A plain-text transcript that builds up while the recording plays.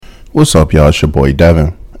What's up, y'all? It's your boy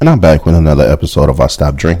Devin, and I'm back with another episode of I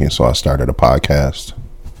Stopped Drinking, so I started a podcast.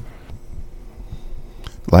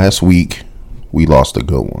 Last week, we lost a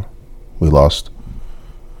good one. We lost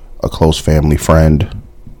a close family friend,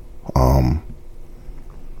 and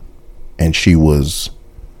she was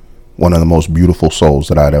one of the most beautiful souls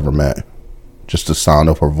that I'd ever met. Just the sound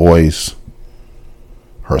of her voice,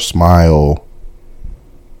 her smile,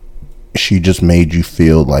 she just made you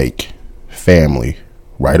feel like family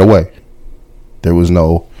right away. There was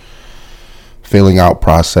no filling out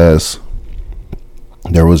process.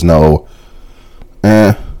 There was no,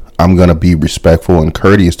 I'm going to be respectful and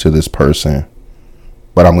courteous to this person,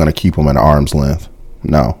 but I'm going to keep them at arm's length.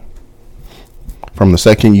 No. From the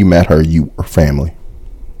second you met her, you were family.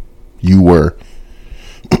 You were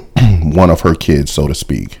one of her kids, so to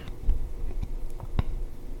speak.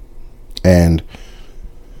 And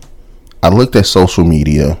I looked at social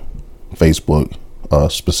media, Facebook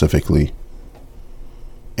specifically,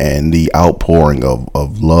 and the outpouring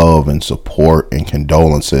of love and support and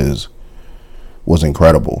condolences was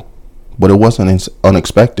incredible. But it wasn't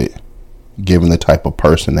unexpected, given the type of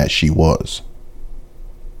person that she was.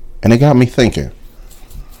 And it got me thinking.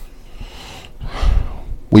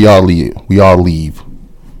 We all leave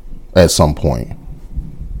at some point.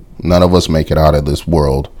 None of us make it out of this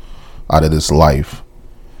world, out of this life,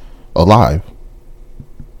 alive.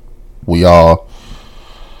 We all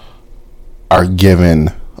are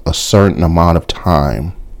given a certain amount of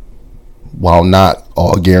time. While not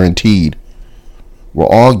all guaranteed, we're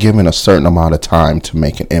all given a certain amount of time to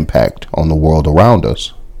make an impact on the world around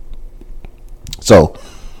us. So,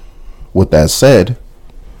 with that said,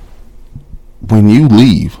 when you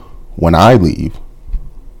leave, when I leave,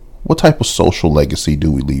 what type of social legacy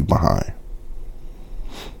do we leave behind?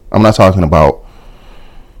 I'm not talking about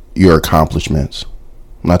your accomplishments.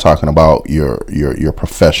 I'm not talking about your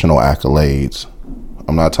professional accolades.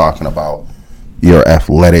 I'm not talking about your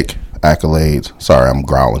athletic accolades. Sorry, I'm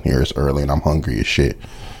growling here. It's early and I'm hungry as shit.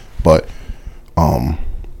 But I'm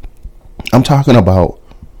talking about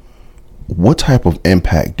what type of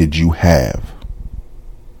impact did you have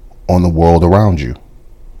on the world around you,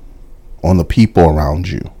 on the people around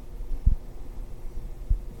you?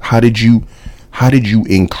 How did you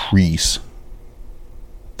increase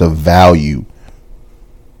the value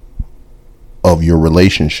of your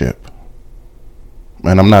relationship?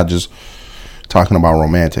 And I'm not just talking about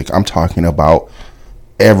romantic. I'm talking about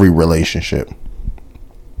every relationship.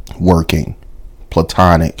 Working,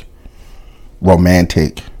 platonic,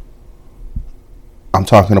 romantic. I'm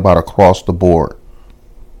talking about across the board.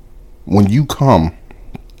 When you come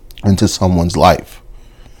into someone's life,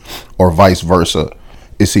 or vice versa,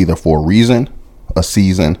 it's either for a reason, a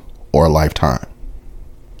season, or a lifetime.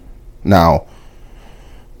 Now,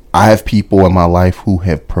 I have people in my life who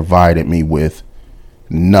have provided me with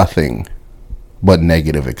nothing but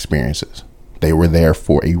negative experiences. They were there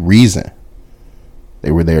for a reason.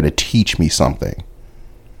 They were there to teach me something,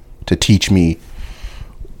 to teach me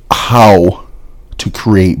how to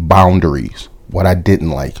create boundaries, what I didn't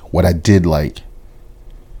like, what I did like.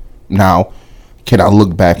 Now, can I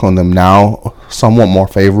look back on them now somewhat more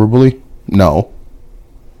favorably? No.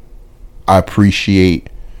 I appreciate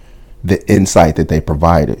the insight that they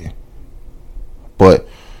provided. But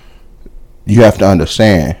you have to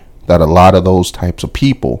understand that a lot of those types of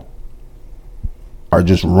people are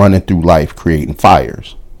just running through life creating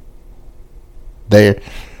fires. They're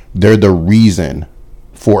the reason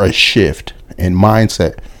for a shift in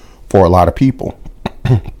mindset for a lot of people.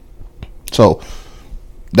 So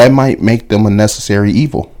that might make them a necessary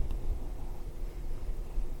evil.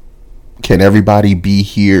 Can everybody be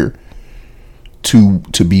here to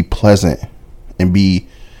be pleasant and be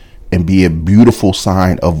a beautiful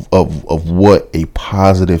sign of what a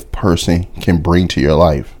positive person can bring to your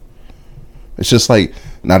life? It's just like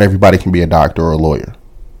not everybody can be a doctor or a lawyer.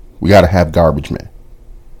 We got to have garbage men.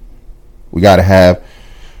 We got to have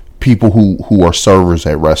people who are servers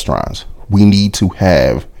at restaurants. We need to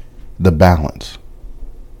have the balance,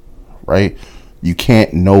 right? You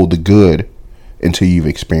can't know the good until you've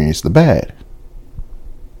experienced the bad.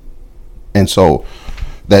 And so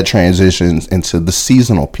that transitions into the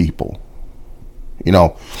seasonal people. You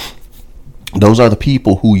know, those are the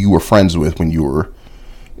people who you were friends with when you were,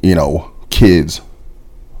 kids.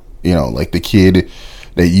 Like the kid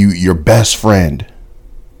that your best friend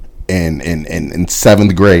in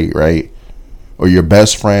seventh grade, right? Or your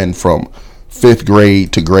best friend from fifth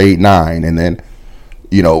grade to grade 9, and then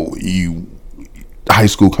high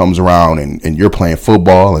school comes around and you're playing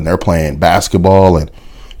football and they're playing basketball and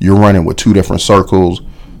you're running with two different circles,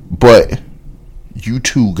 but you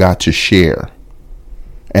two got to share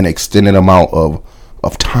an extended amount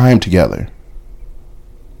of time together.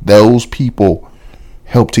 Those people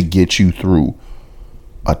help to get you through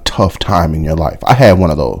a tough time in your life. I had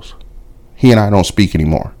one of those. He and I don't speak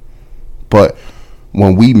anymore. But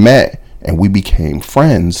when we met and we became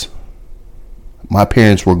friends, my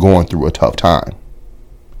parents were going through a tough time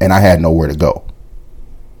and I had nowhere to go.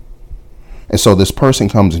 And so this person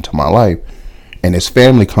comes into my life and his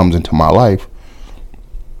family comes into my life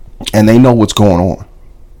and they know what's going on.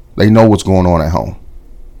 They know what's going on at home.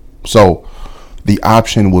 So the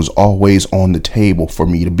option was always on the table for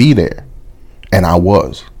me to be there. And I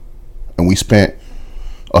was. And we spent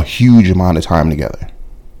a huge amount of time together.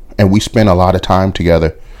 And we spent a lot of time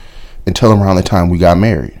together until around the time we got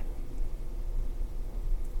married.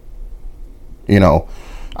 You know,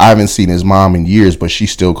 I haven't seen his mom in years, but she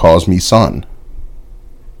still calls me son.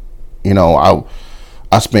 You know,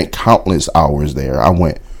 I spent countless hours there. I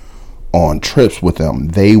went on trips with them.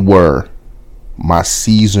 They were my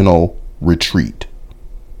seasonal retreat.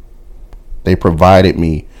 They provided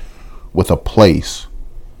me with a place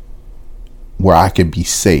where I could be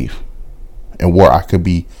safe and where I could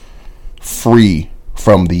be free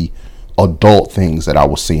from the adult things that I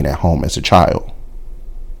was seeing at home as a child.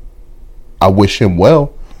 I wish him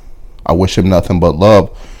well. I wish him nothing but love.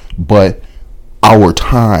 But our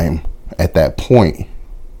time at that point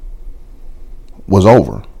was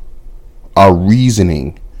over. Our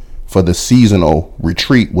reasoning for the seasonal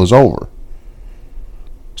retreat was over.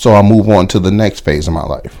 So I move on to the next phase of my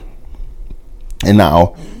life. And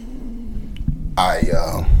now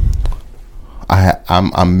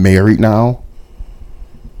I'm married now.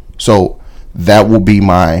 So that will be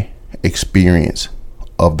my experience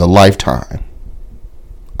of the lifetime.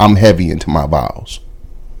 I'm heavy into my vows.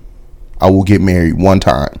 I will get married one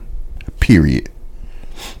time, period.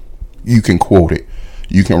 You can quote it.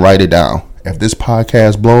 You can write it down. If this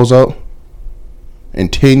podcast blows up in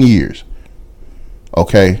 10 years,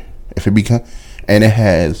 okay, if it becomes, and it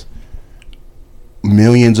has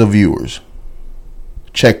millions of viewers,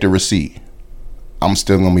 check the receipt. I'm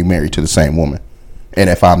still going to be married to the same woman. And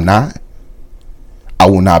if I'm not, I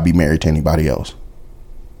will not be married to anybody else.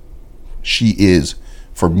 She is,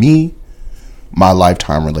 for me, my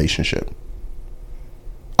lifetime relationship.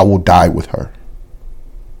 I will die with her.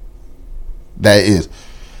 That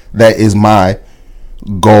is my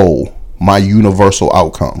goal, my universal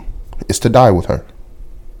outcome, is to die with her.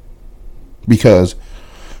 Because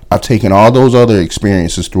I've taken all those other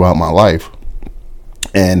experiences throughout my life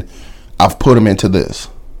and I've put them into this.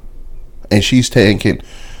 And she's taken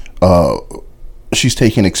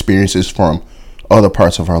experiences from other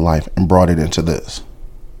parts of her life and brought it into this.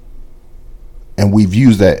 And we've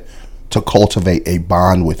used that to cultivate a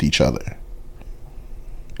bond with each other.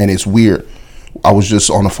 And it's weird. I was just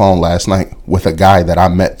on the phone last night with a guy that I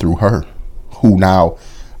met through her, who now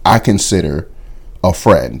I consider a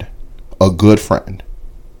friend, a good friend,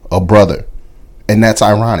 a brother. And that's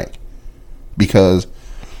ironic because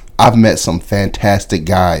I've met some fantastic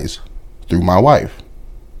guys through my wife.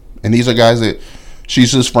 And these are guys that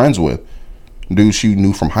she's just friends with. Dudes she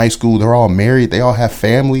knew from high school. They're all married. They all have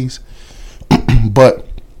families. But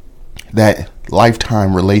that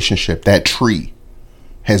lifetime relationship, that tree,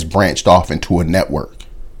 has branched off into a network.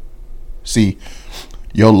 See,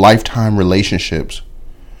 your lifetime relationships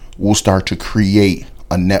will start to create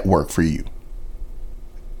a network for you.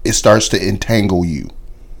 It starts to entangle you.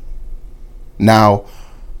 Now,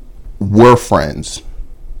 we're friends.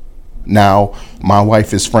 Now, my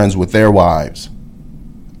wife is friends with their wives.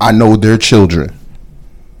 I know their children.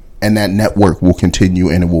 And that network will continue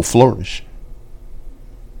and it will flourish.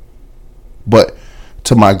 But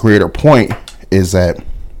to my greater point is that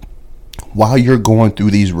while you're going through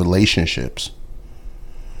these relationships,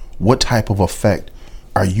 what type of effect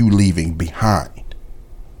are you leaving behind?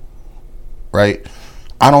 Right?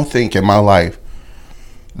 I don't think in my life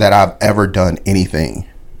that I've ever done anything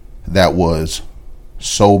that was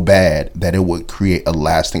so bad that it would create a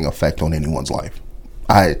lasting effect on anyone's life.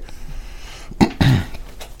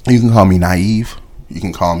 You can call me naive. You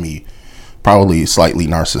can call me probably slightly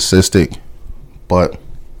narcissistic, but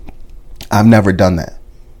I've never done that.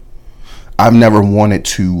 I've never wanted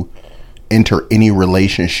to enter any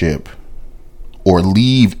relationship or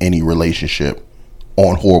leave any relationship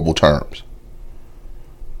on horrible terms.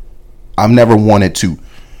 I've never wanted to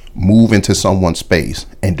move into someone's space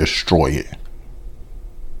and destroy it.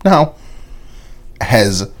 Now,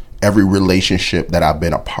 has every relationship that I've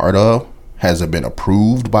been a part of, has it been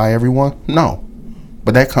approved by everyone? No.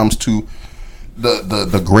 But that comes to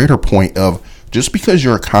the greater point of just because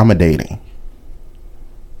you're accommodating,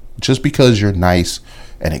 just because you're nice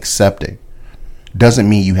and accepting, doesn't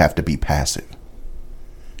mean you have to be passive.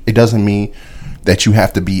 It doesn't mean that you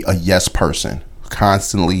have to be a yes person,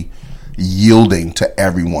 constantly yielding to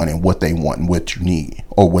everyone and what they want and what you need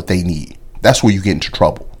or what they need. That's where you get into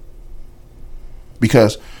trouble.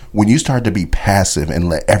 Because when you start to be passive and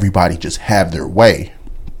let everybody just have their way,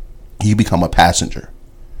 you become a passenger.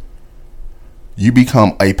 You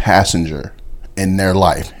become a passenger in their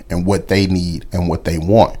life and what they need and what they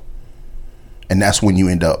want. And that's when you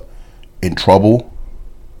end up in trouble.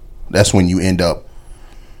 That's when you end up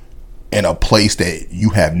in a place that you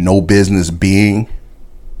have no business being.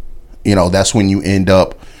 You know, that's when you end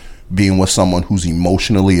up being with someone who's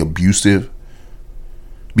emotionally abusive,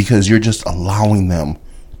 because you're just allowing them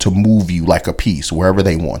to move you like a piece wherever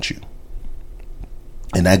they want you.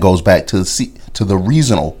 And that goes back to the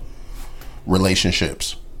reasonable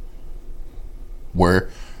relationships, where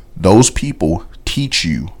those people teach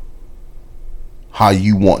you how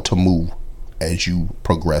you want to move as you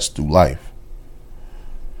progress through life.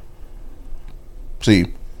 See,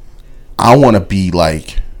 I want to be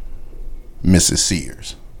like Mrs.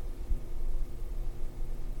 Sears.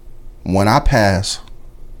 When I pass,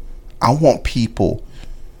 I want people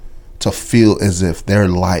to feel as if their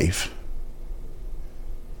life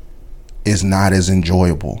is not as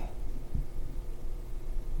enjoyable.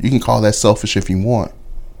 You can call that selfish if you want.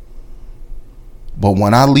 But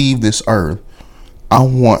when I leave this earth, I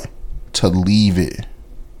want to leave it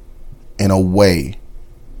in a way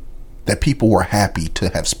that people were happy to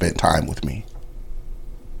have spent time with me.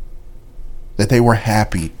 That they were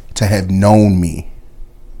happy to have known me.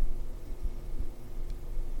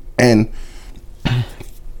 And,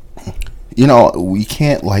 you know, we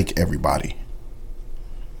can't like everybody.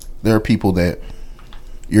 There are people that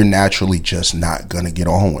you're naturally just not going to get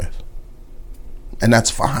on with. And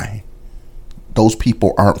that's fine. Those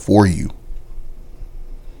people aren't for you.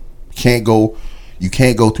 You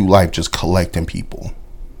can't go through life just collecting people.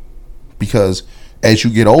 Because as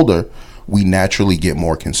you get older, we naturally get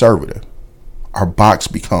more conservative. Our box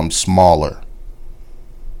becomes smaller.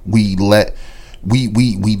 We've learned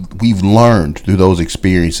through those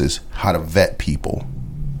experiences how to vet people.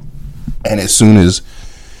 And as soon as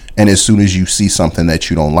you see something that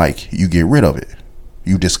you don't like, you get rid of it.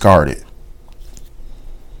 You discard it.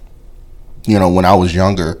 You know, when I was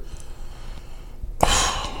younger,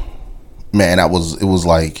 man, it was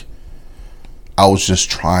like I was just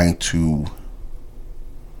trying to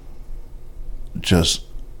just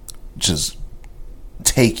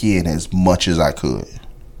take in as much as I could.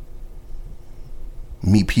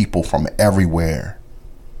 Meet people from everywhere.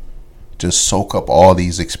 Just soak up all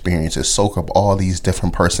these experiences, soak up all these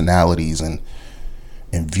different personalities and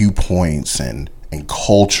viewpoints and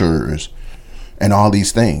cultures and all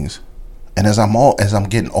these things. And as I'm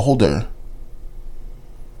getting older,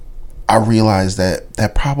 I realized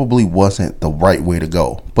that probably wasn't the right way to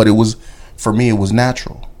go. But for me, it was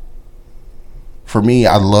natural. For me,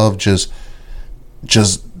 I love just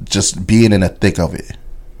being in the thick of it.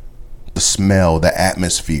 The smell, the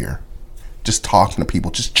atmosphere, just talking to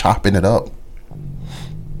people, just chopping it up.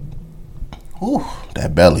 Ooh,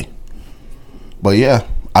 that belly. But yeah,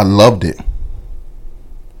 I loved it.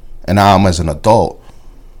 And now as an adult,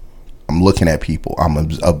 I'm looking at people. I'm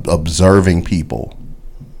observing people.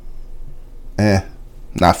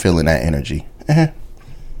 Not feeling that energy.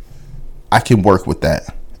 I can work with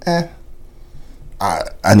that.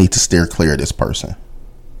 I need to steer clear of this person.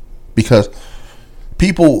 Because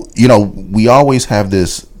people, you know, we always have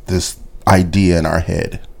this idea in our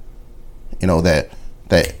head, you know, that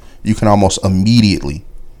you can almost immediately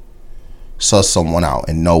suss someone out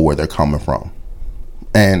and know where they're coming from.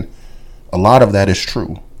 And a lot of that is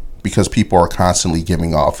true, because people are constantly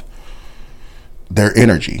giving off their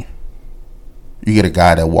energy. You get a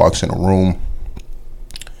guy that walks in a room,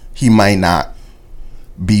 he might not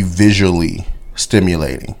be visually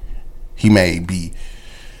stimulating. He may be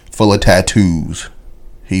full of tattoos.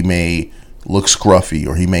 He may look scruffy,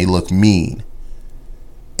 or he may look mean.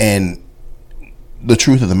 And the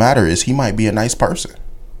truth of the matter is, he might be a nice person,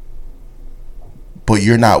 but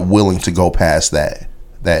you're not willing to go past that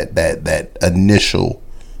initial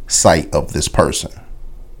sight of this person.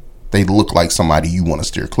 They look like somebody you want to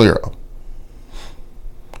steer clear of.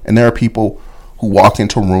 And there are people who walk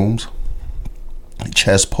into rooms,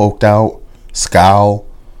 chest poked out, scowl.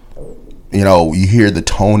 You know, you hear the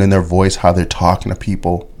tone in their voice, how they're talking to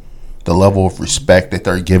people, the level of respect that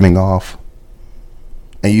they're giving off.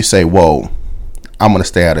 And you say, whoa, I'm going to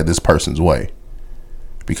stay out of this person's way,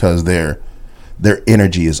 because their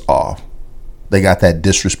energy is off. They got that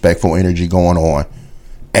disrespectful energy going on.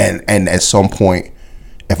 And at some point,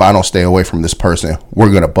 if I don't stay away from this person, we're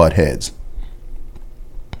going to butt heads.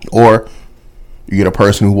 Or you get a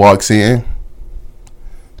person who walks in,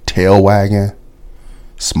 tail wagging,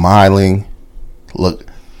 smiling,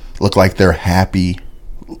 look like they're happy.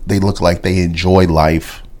 They look like they enjoy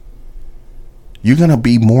life. You're going to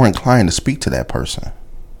be more inclined to speak to that person.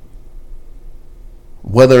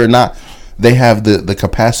 Whether or not they have the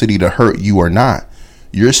capacity to hurt you or not,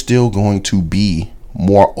 you're still going to be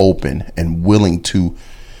more open and willing to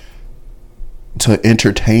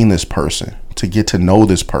entertain this person, to get to know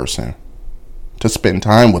this person, to spend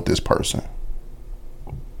time with this person.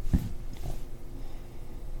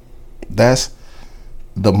 That's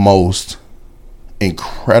the most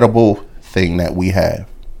incredible thing that we have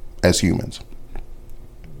as humans.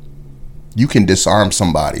 You can disarm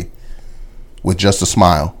somebody with just a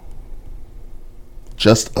smile.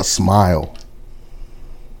 Just a smile.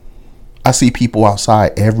 I see people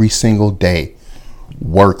outside every single day.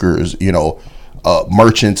 Workers,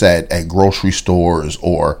 merchants at grocery stores,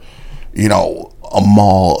 or, a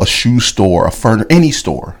mall, a shoe store, a furniture, any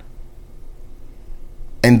store.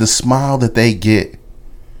 And the smile that they get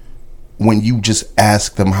when you just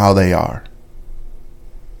ask them how they are.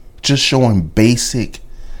 Just showing basic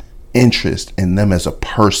interest in them as a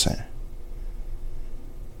person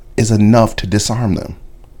is enough to disarm them.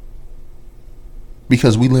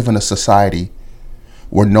 Because we live in a society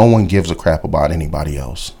where no one gives a crap about anybody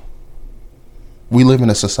else. We live in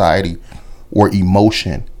a society where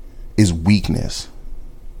emotion is weakness.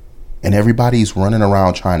 And everybody's running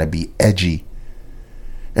around trying to be edgy.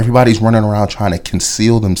 Everybody's running around trying to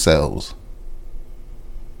conceal themselves.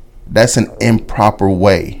 That's an improper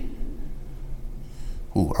way.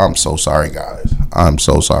 Ooh, I'm so sorry, guys. I'm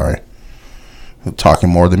so sorry. You're talking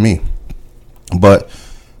more than me. But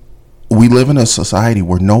we live in a society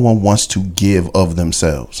where no one wants to give of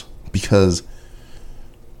themselves, because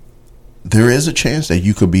there is a chance that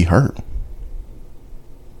you could be hurt.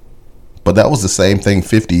 But that was the same thing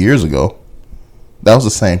 50 years ago. That was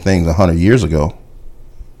the same thing 100 years ago.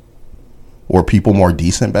 Were people more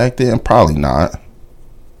decent back then? Probably not.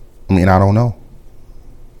 I mean, I don't know.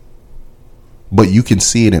 But you can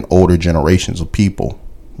see it in older generations of people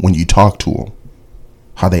when you talk to them.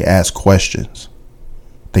 How they ask questions.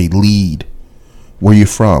 They lead. Where you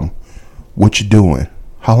from? What you doing?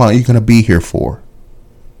 How long are you going to be here for?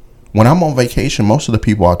 When I'm on vacation, most of the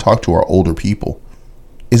people I talk to are older people.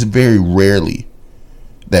 It's very rarely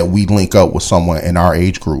that we link up with someone in our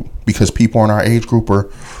age group, because people in our age group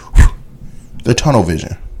they're tunnel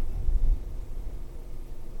vision.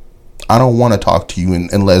 I don't want to talk to you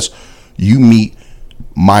unless you meet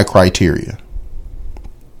my criteria.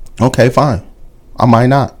 Okay, fine. I might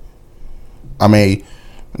not. I may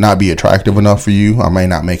not be attractive enough for you. I may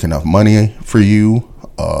not make enough money for you.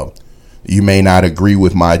 You may not agree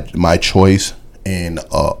with my choice in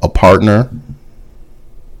a partner.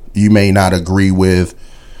 You may not agree with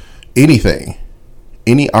anything,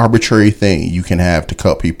 any arbitrary thing you can have to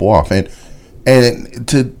cut people off. And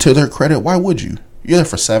to their credit, why would you? You're there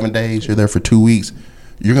for 7 days. You're there for 2 weeks.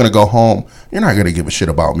 You're going to go home. You're not going to give a shit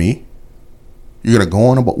about me. You're going to go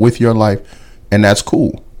on with your life, and that's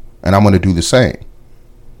cool. And I'm going to do the same.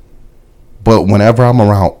 But whenever I'm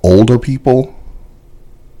around older people,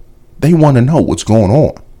 they want to know what's going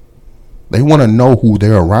on. They want to know who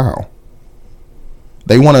they're around.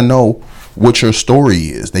 They want to know what your story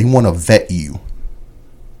is. They want to vet you.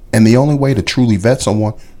 And the only way to truly vet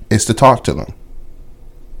someone is to talk to them.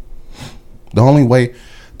 The only way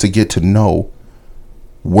to get to know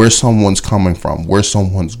where someone's coming from, where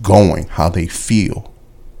someone's going, how they feel,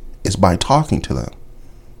 is by talking to them.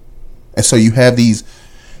 And so you have these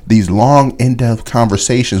long, in-depth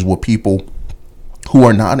conversations with people who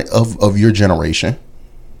are not of your generation.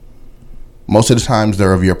 Most of the times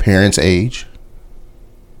they're of your parents' age.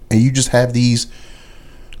 And you just have these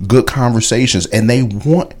good conversations, and they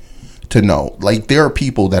want to know. Like, there are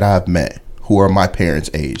people that I've met who are my parents'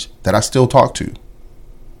 age that I still talk to.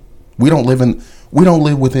 We don't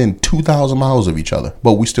live within 2,000 miles of each other,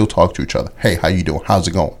 but we still talk to each other. Hey, how you doing? How's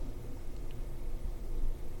it going?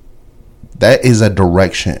 That is a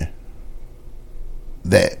direction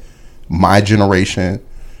that my generation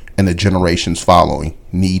and the generations following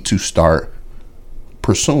need to start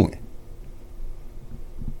pursuing.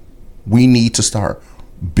 We need to start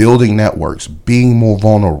building networks, being more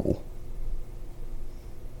vulnerable.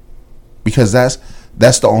 Because that's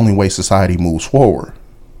the only way society moves forward.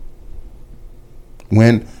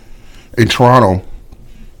 When in Toronto,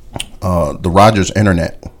 the Rogers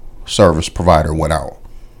internet service provider went out,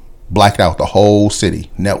 blacked out the whole city,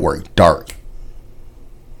 network dark.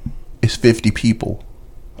 It's 50 people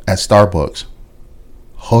at Starbucks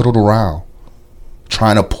huddled around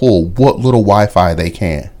trying to pull what little Wi-Fi they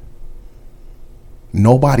can.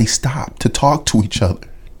 Nobody stopped to talk to each other.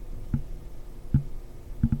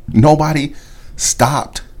 Nobody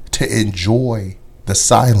stopped to enjoy the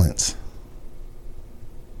silence.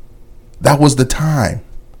 That was the time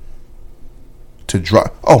to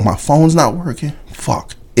drop. Oh, my phone's not working.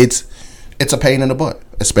 Fuck. It's a pain in the butt,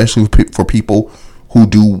 especially for people who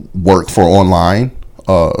do work for online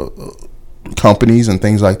companies and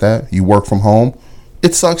things like that. You work from home.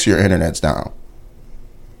 It sucks your internet's down.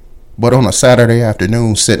 But on a Saturday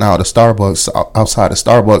afternoon, sitting outside of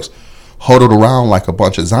Starbucks, huddled around like a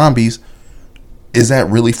bunch of zombies, is that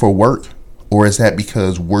really for work? Or is that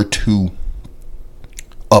because we're too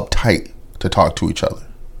uptight to talk to each other?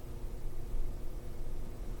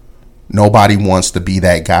 Nobody wants to be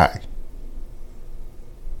that guy.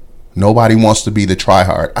 Nobody wants to be the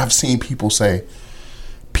tryhard. I've seen people say,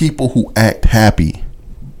 people who act happy,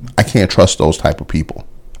 I can't trust those type of people.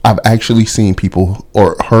 I've actually seen people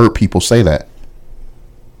or heard people say that.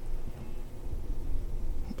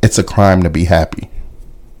 It's a crime to be happy.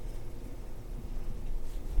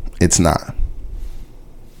 It's not.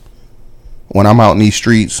 When I'm out in these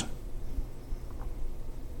streets,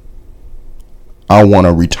 I want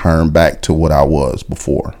to return back to what I was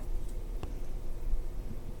before.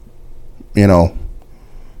 You know,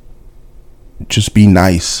 just be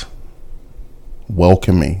nice,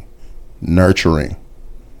 welcoming, nurturing.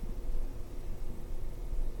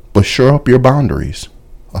 But shore up your boundaries.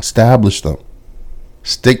 Establish them.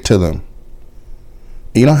 Stick to them.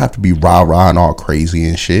 You don't have to be rah-rah and all crazy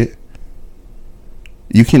and shit.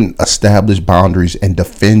 You can establish boundaries and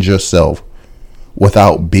defend yourself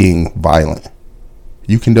without being violent.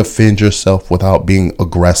 You can defend yourself without being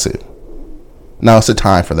aggressive. Now it's a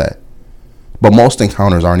time for that. But most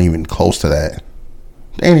encounters aren't even close to that.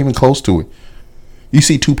 They ain't even close to it. You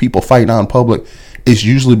see two people fighting out in public, it's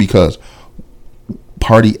usually because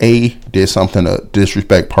Party A did something to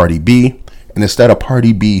disrespect Party B. And instead of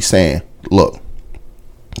Party B saying, look,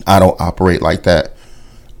 I don't operate like that.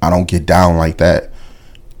 I don't get down like that.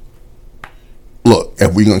 Look,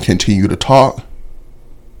 if we're going to continue to talk,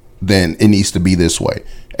 then it needs to be this way.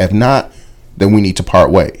 If not, then we need to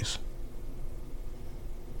part ways.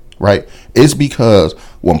 Right? It's because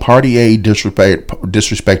when Party A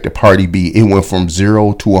disrespected Party B, it went from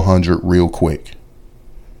 0 to 100 real quick.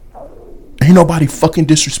 Ain't nobody fucking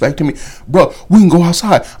disrespecting me. Bro, we can go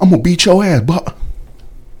outside. I'm going to beat your ass. But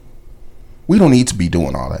we don't need to be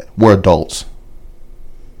doing all that. We're adults.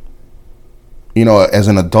 You know, as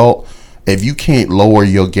an adult, if you can't lower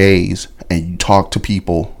your gaze and you talk to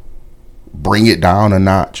people, bring it down a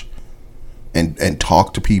notch and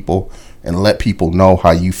talk to people and let people know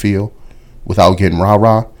how you feel without getting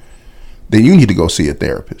rah-rah, then you need to go see a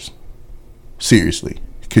therapist. Seriously.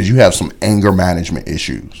 Because you have some anger management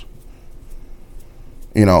issues.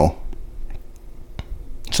 You know,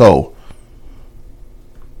 so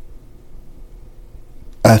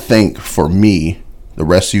I think for me, the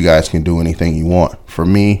rest of you guys can do anything you want. For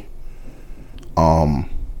me, I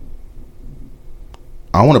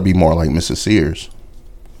want to be more like Mrs. Sears.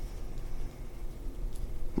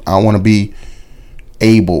 I want to be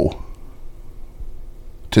able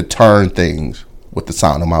to turn things with the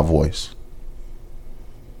sound of my voice.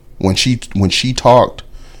 When she talked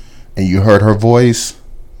and you heard her voice,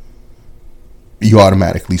 you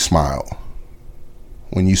automatically smiled.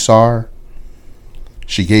 When you saw her,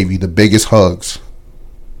 she gave you the biggest hugs,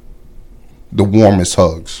 the warmest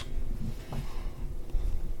hugs.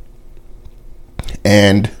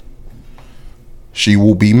 And she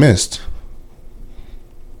will be missed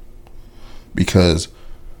because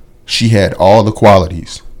she had all the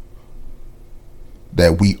qualities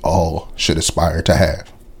that we all should aspire to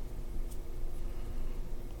have.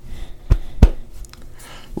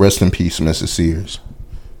 Rest in peace, Mrs. Sears.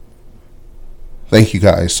 Thank you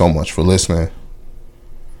guys so much for listening.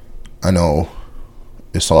 I know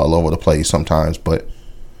it's all over the place sometimes, but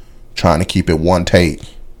trying to keep it one take.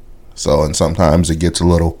 So, and sometimes it gets a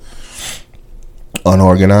little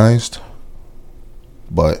unorganized,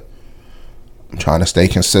 but I'm trying to stay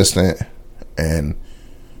consistent. And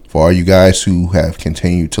for all you guys who have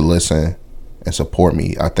continued to listen and support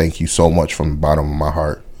me, I thank you so much from the bottom of my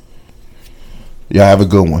heart. Y'all have a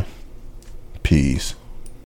good one. Peace.